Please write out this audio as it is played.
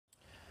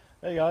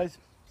Hey guys,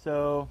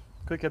 so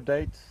quick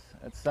update.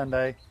 It's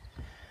Sunday.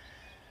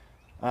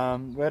 We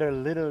had a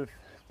little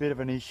bit of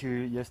an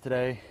issue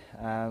yesterday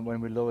when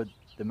we lowered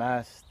the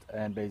mast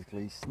and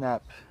basically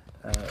snapped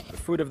the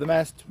foot of the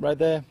mast right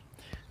there.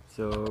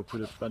 So put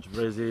a bunch of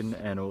resin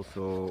and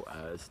also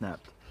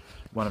snapped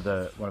one of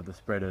the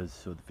spreaders,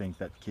 so the things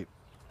that keep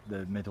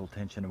the metal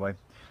tension away.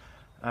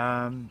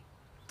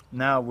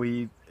 Now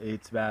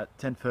it's about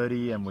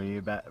 10:30 and we're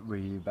about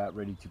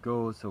ready to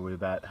go. So we're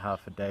about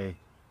half a day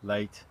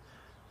late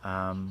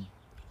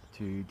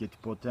to get to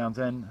Port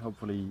Townsend.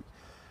 Hopefully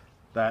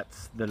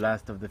that's the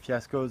last of the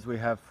fiascos we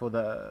have for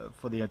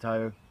the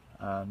entire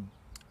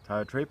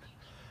trip.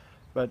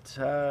 But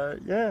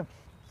yeah,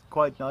 it's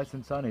quite nice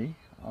and sunny.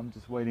 I'm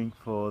just waiting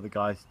for the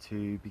guys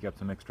to pick up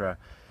some extra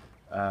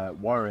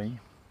wiring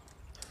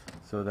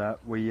so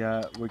that we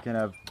can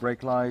have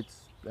brake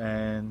lights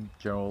and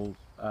general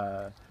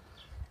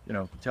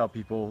tell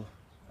people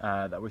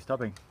that we're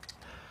stopping.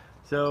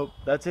 So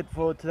that's it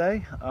for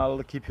today.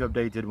 I'll keep you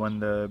updated when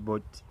the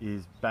boat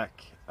is back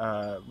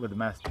with the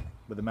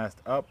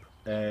mast up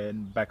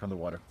and back on the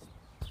water.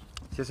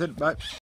 See you soon. Bye.